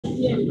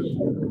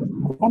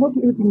I'm not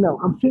doing anything now.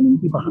 I'm training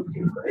people.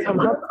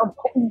 I'm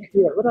coping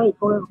here. Whether I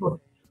call it or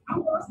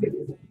not.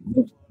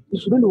 You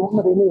shouldn't walk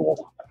at any walk.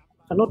 I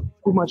cannot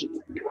do magic.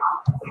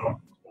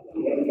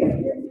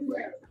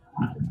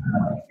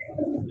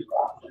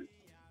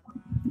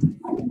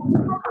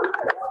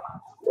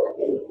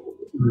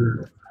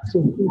 So,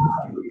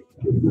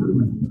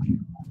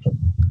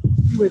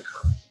 wait.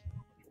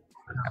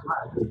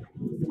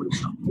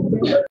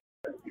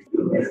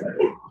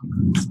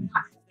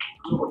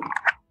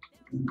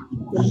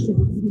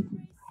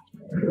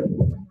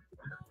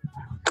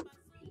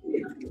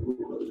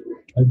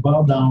 I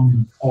bow down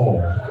in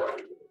awe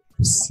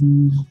to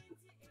see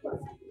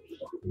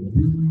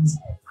these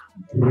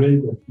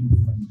grade of people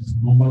and this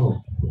number of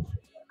people.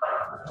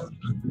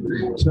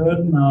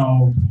 Turn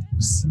now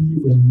to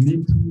see a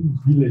native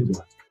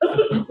villager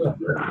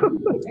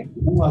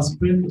who has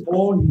spent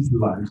all his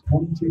life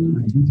hunting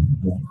and eating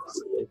worms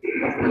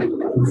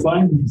to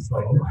find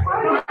himself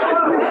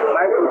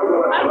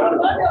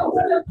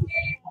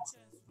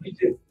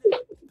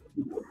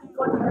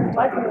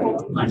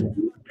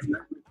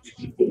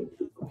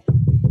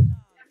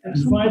in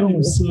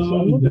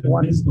the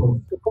midst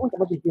of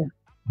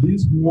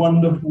these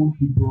wonderful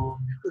people,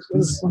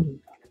 these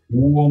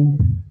warm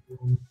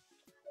people.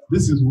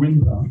 This is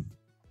winter.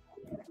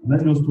 And I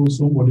just told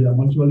somebody I'm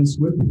actually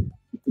sweating.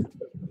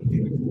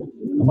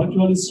 I'm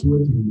actually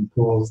sweating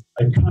because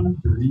I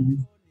can't believe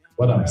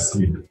what I'm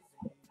seeing.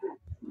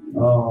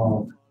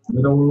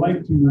 But I would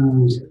like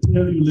to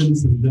tell you,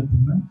 ladies and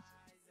gentlemen,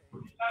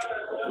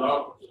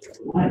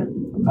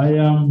 I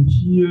am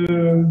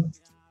here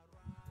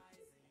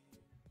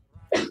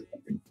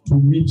to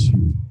meet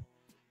you.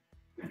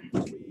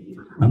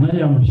 And I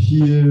am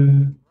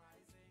here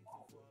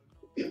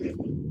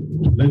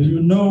to let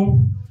you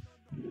know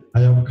I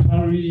have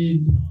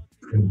carried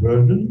a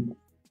burden.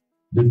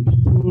 The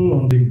people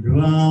on the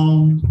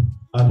ground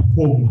at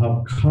home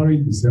have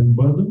carried the same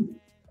burden.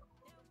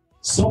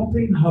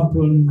 Something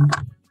happened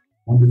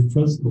on the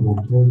 1st of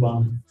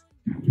October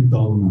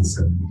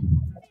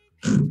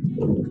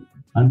 2017.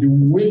 And the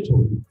weight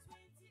of it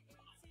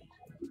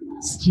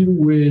still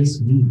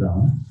weighs me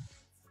down.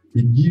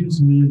 It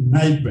gives me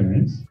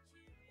nightmares.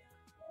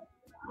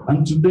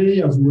 And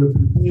today, as we were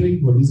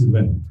preparing for this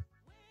event,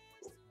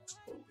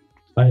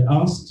 I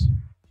asked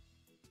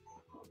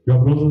your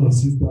brothers and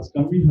sisters,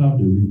 can we have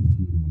the wreath?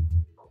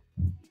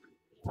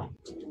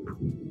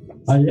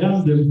 I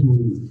asked them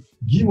to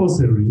give us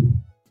a wreath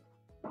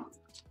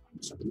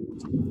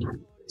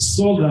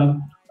so that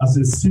as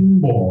a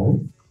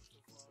symbol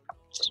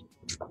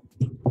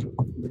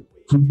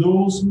to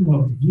those who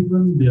have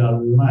given their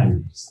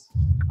lives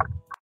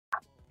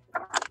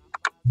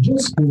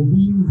just for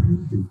being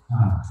who they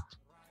are.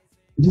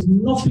 It is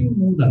nothing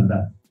more than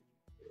that.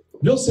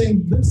 Just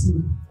saying this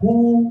is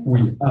who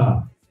we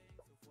are.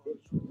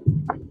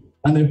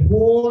 And the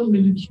whole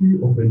military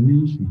of a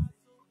nation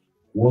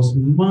was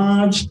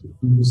marched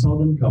into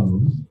southern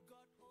Cameroon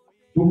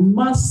to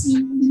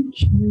massively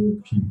kill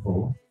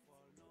people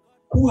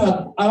who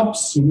had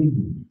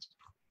absolutely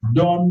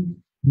done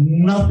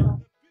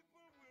nothing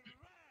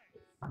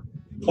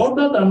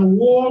other than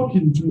walk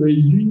into a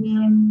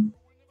union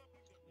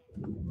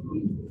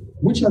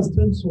which has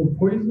turned so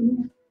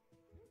poisonous,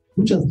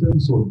 which has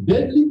turned so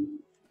deadly.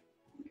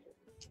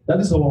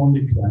 That is our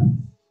only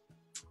crime.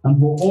 And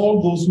for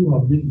all those who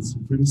have made the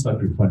supreme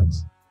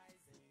sacrifice,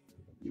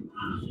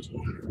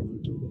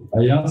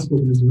 I ask for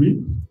this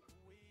wreath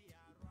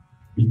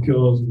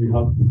because we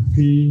have to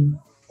pay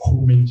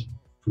homage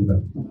to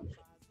them.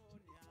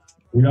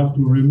 We have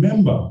to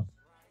remember,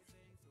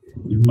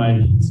 if my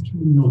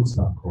history notes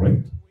are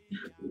correct,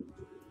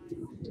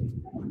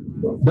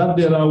 that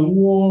there are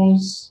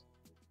wars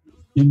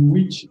in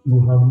which you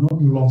have not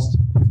lost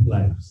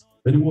lives,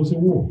 but it was a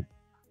war.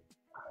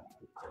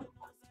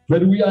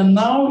 But we are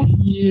now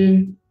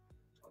here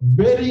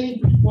burying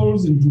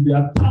people into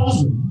their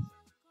thousands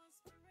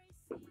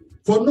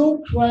for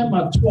no crime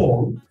at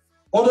all,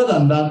 other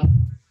than that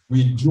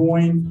we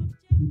join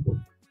people.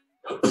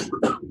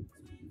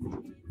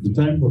 The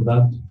time for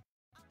that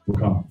will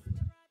come.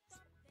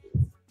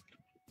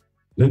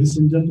 Ladies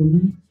and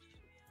gentlemen,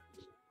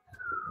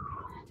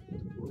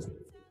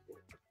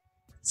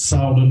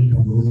 Southern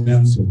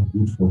Cameroonians of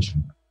good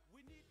fortune,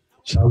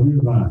 shall we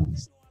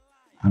rise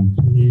and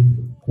pay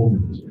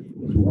homage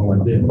to our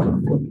dead?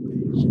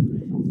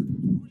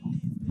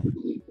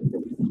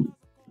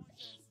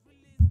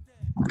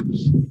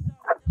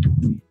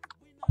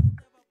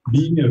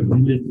 Being a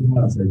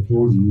villager, as I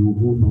told you,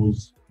 who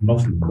knows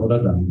nothing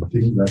other than the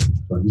thing that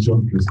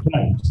tradition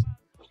prescribes,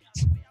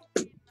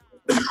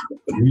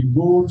 we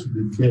go to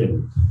the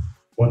dead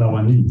on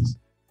our knees.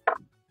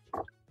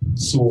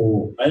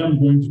 So I am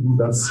going to do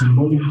that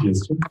symbolic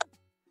gesture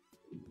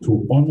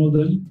to honor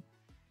them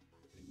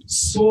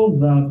so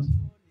that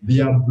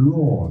their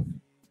blood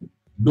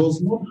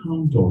does not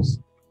haunt us,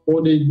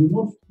 or they do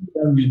not feel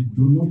that we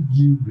do not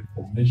give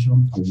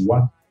recognition to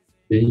what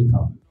they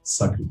have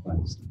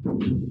sacrificed.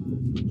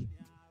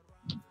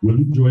 Will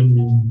you join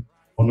me?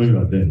 Honor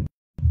your dead.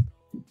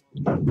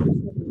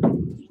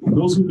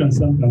 Those who can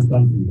stand,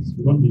 please.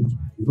 You don't need to.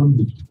 You don't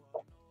need to.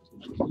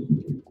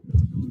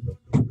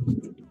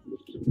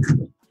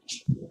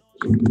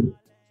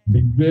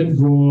 The great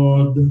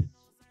God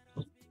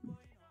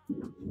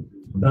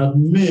that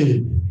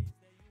made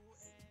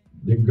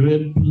the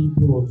great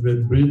people of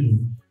Great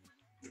Britain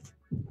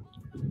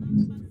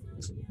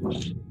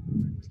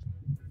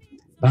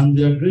and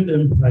their great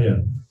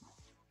empire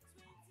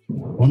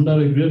under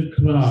a great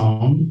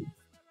crown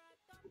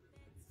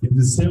is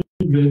the same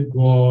great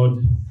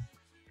God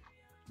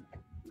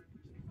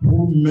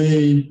who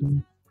made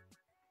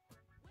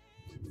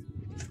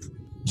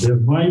the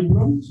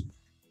vibrant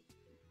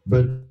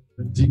but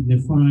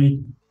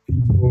dignified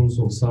peoples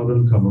of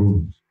Southern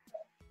Cameroon.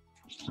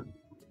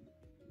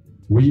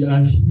 We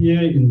are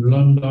here in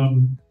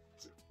London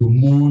to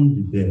mourn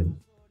the dead.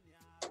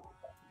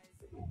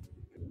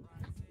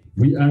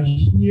 We are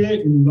here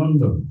in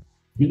London.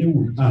 Many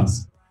would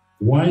ask,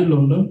 why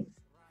London?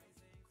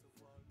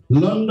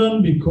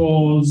 London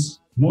because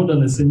more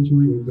than a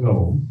century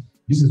ago,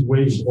 this is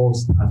where it all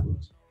started.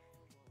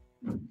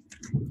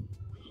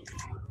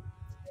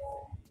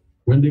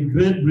 When the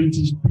great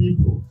British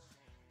people,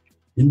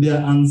 in their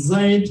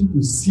anxiety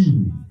to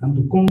see and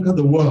to conquer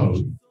the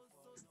world,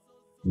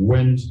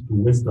 went to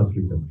West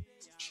Africa.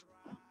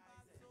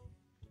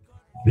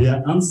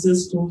 Their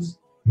ancestors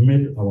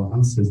met our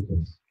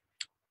ancestors,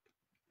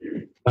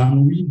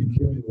 and we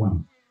became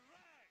one.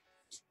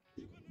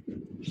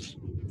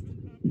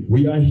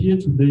 We are here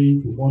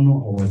today to honor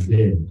our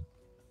dead,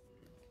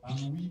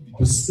 and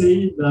to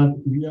say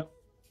that we are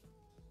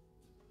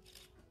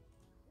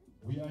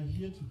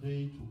here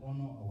today to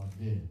honor our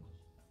dead,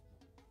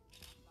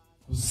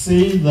 to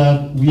say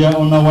that we are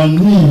on our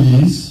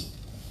knees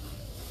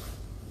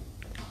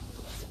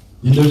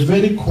in the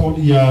very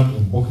courtyard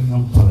of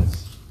Buckingham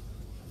Palace.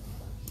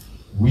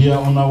 We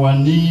are on our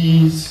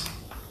knees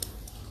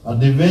at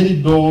the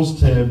very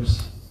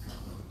doorsteps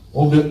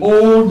of the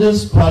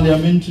oldest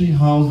parliamentary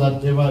house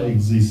that ever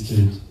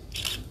existed,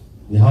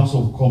 the House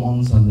of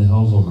Commons and the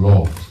House of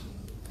Lords.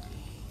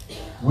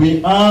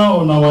 We are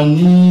on our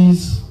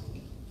knees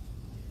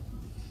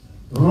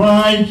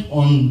right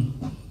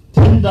on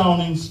 10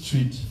 Downing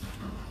Street,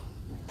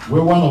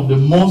 where one of the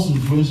most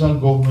influential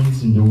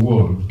governments in the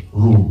world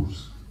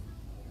rules.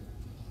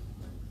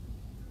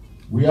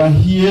 We are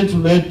here to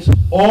let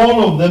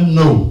all of them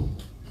know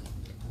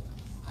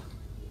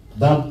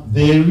that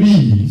there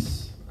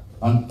is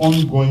an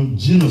ongoing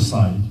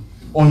genocide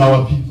on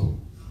our people.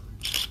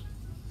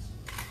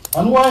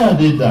 And why are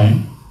they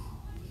dying?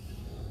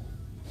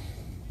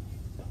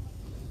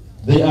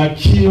 They are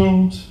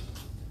killed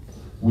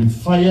with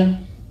fire,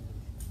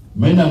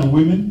 men and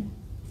women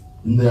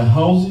in their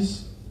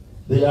houses.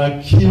 They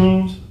are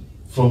killed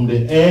from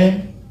the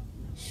air,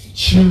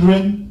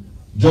 children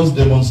just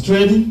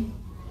demonstrating.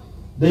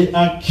 They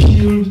are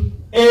killed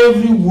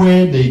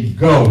everywhere they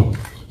go.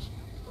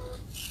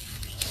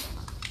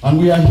 And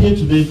we are here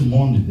today to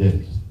mourn the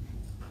dead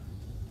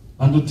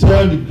and to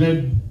tell the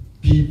great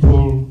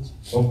people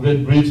of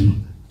Great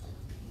Britain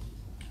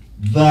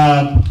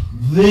that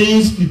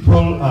these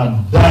people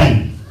are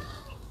dying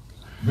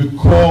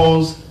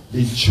because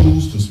they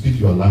choose to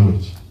speak your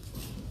language.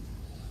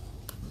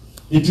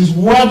 It is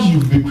what you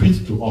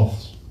bequeathed to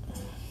us,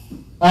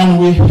 and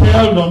we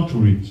held on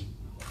to it.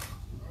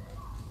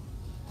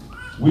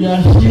 We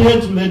are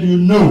here to let you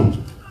know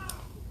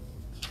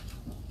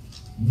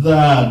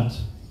that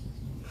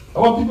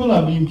our people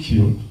are being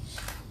killed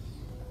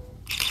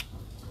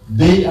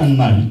day and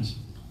night.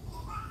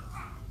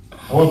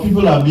 Our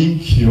people are being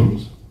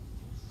killed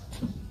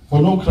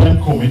for no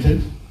crime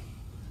committed,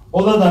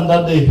 other than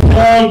that they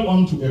held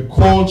on to a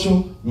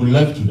culture you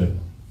left to them.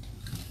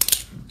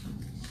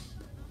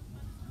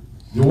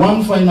 The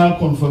one final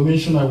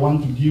confirmation I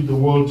want to give the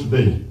world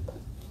today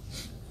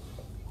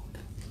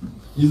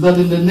is that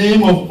in the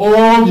name of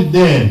all the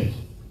dead,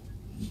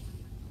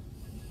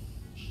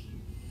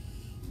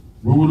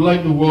 we would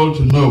like the world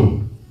to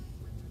know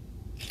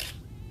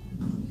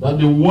that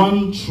the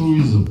one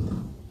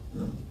truism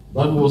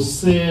that was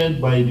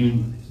said by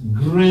the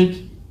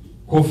great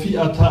Kofi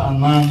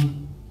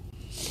Annan,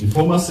 the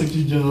former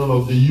Secretary General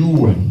of the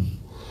UN,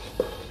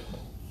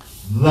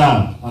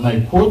 that, and I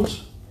quote,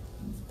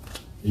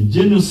 a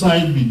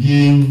genocide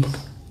begins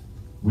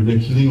with the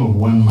killing of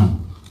one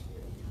man.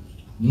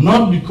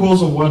 Not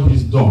because of what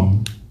he's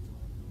done,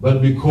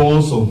 but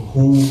because of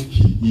who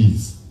he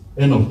is.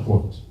 End of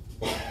quote.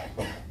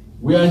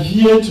 We are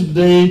here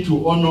today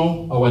to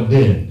honor our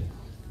dead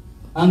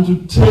and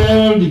to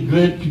tell the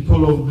great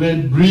people of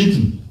Great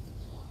Britain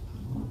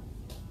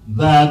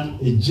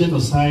that a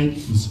genocide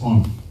is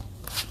on.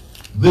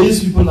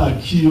 These people are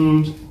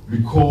killed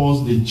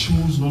because they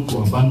choose not to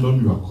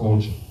abandon your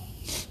culture.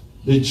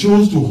 They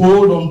choose to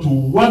hold on to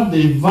what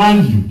they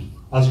valued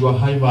as your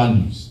high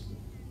values.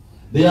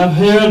 They have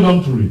held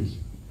on to it,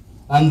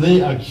 and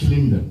they are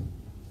killing them.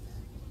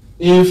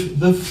 If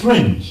the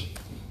French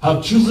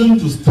have chosen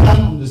to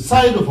stand on the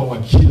side of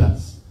our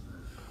killers,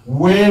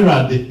 where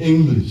are the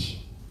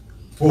English,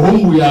 for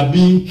whom we are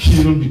being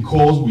killed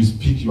because we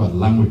speak your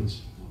language?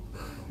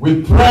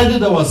 We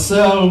prided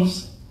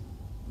ourselves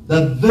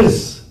that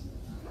this,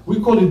 we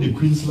call it the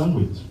Queen's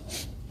language.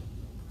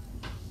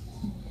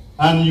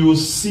 And you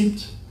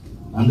sit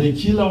and they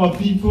kill our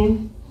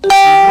people.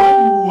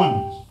 What you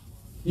want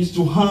is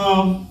to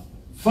have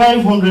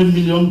 500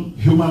 million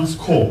human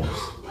skulls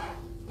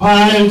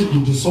piled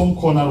into some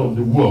corner of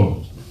the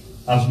world,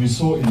 as we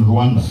saw in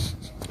Rwanda.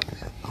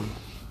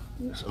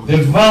 The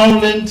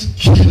violent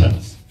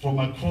killers from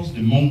across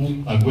the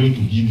Mongol are going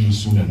to give you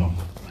soon enough.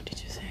 What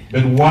did you say?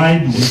 But why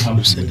do we have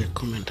to send wait? a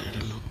comment, I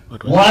don't know.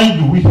 Why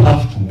do we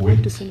have to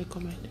wait? To send a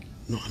comment.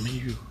 No, I mean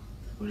you.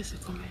 What is the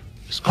comment?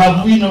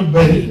 Have we not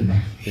buried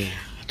enough? Yeah,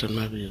 I don't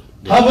know.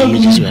 Haven't we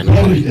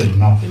buried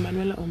enough?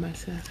 Emanuela or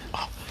myself.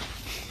 Oh.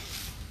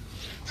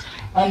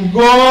 And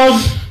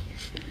God,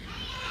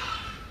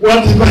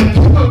 what did my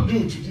people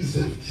do to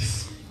deserve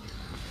this?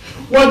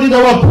 What did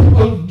our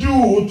people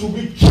do to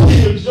be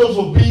killed just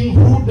for being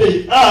who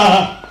they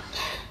are?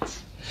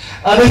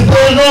 And is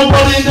there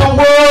nobody in the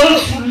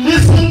world to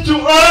listen to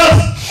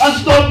us and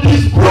stop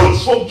these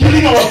brutes from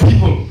killing our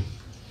people?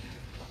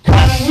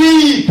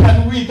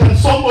 Can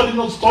somebody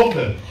not stop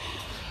them?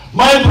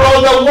 My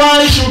brother,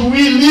 why should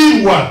we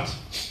leave what?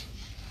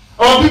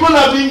 Our people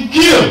are being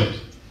killed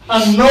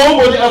and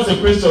nobody asks a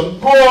question.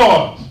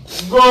 God,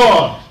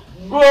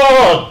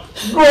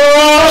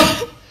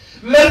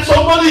 let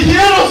somebody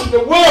hear us in the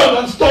world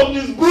and stop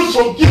these brutes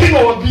from killing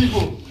our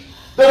people.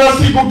 There are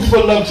still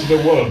people left in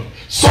the world.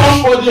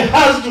 Somebody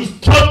has to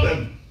stop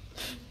them.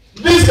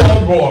 This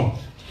cannot go on.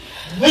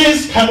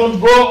 This cannot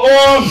go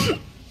on.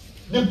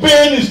 The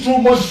pain is too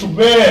much to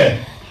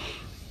bear.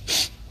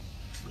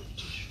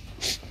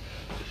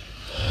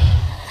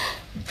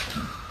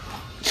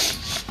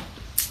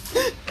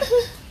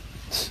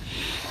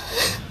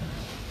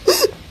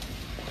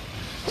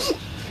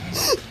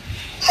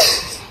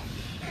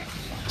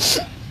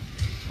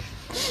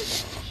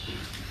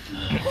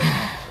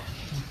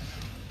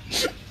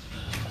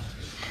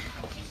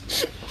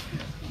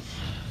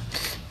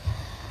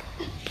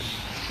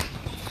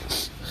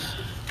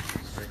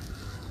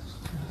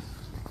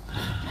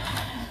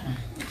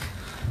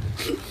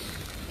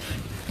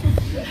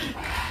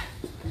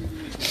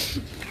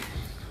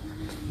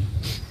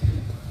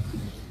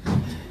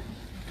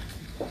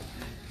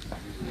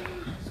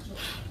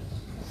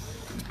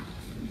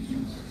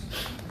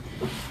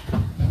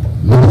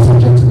 Ladies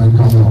and gentlemen,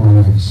 come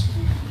on, rise.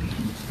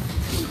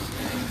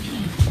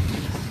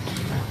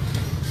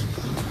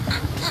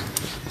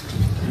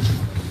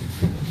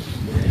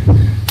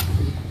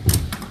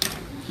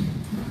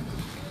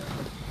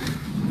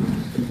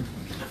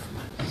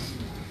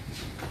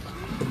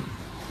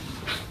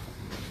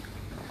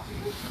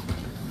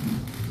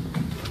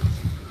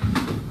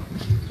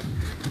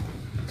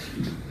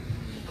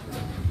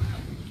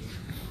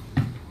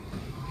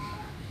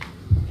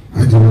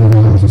 I don't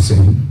know how to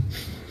sing.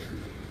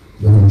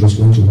 Then I'm just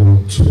going to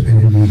walk to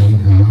any leader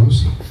in the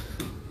house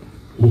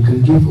who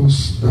can give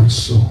us that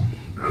song.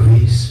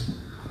 Grace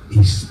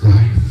is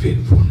thy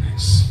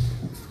faithfulness.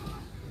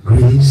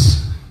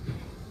 Grace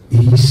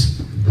is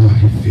thy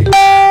faithfulness.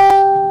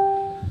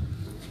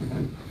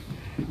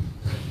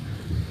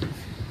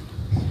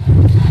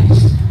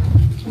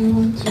 I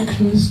want to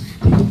just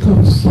think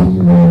of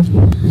someone who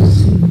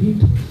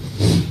received.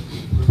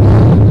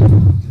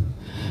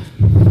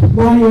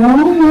 Why you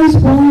always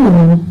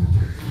born?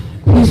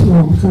 Please,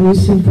 Mom, can you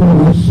sing for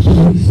us,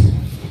 please?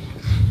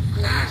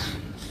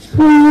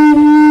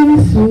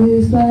 Grace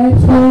is thy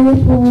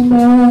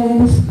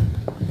faithfulness.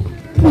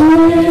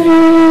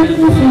 Grace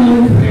is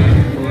thy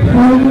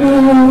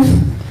faithfulness.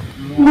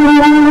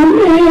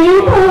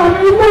 Morning by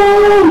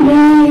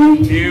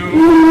morning, new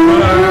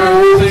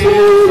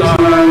mercies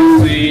I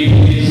see.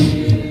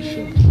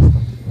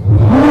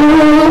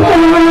 All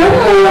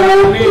I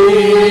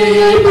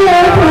need,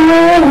 thy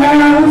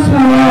hands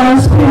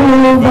has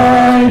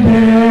provided.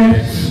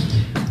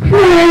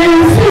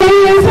 Grace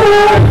is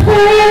thy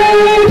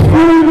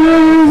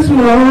faithfulness,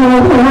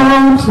 Lord,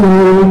 unto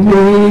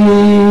me.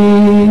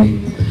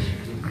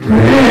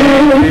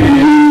 Great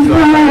is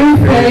thy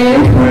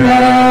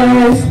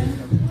faithfulness.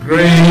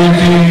 Great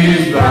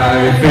is thy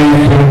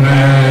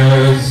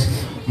faithfulness.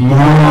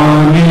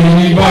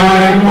 Morning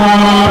by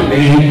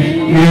morning,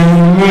 new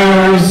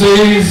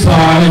mercies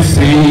I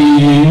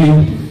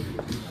see.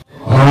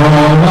 All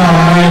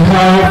I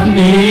have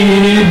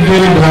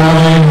needed,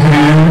 thy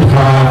hand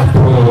hath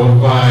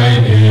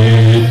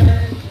provided.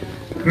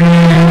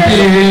 Great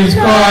is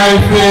thy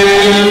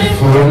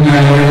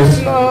faithfulness,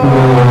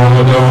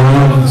 Lord,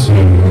 unto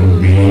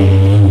me.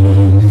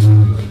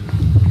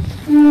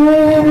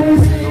 Great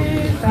is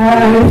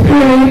thy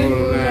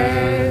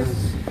faithfulness.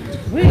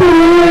 Great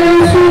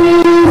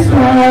is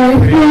thy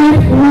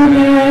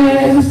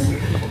faithfulness.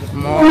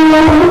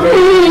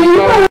 Morning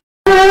by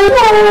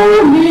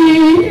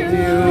morning,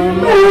 new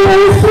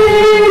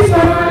mercies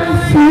I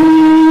see.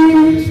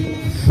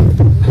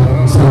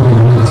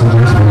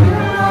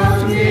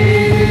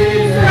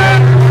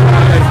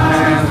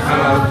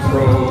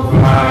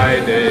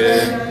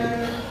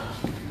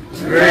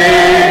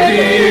 Great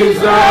is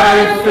thy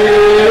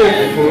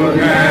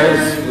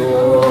faithfulness,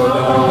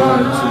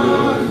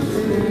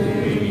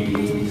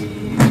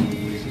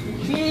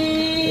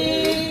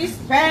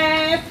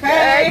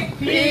 perfect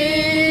peace.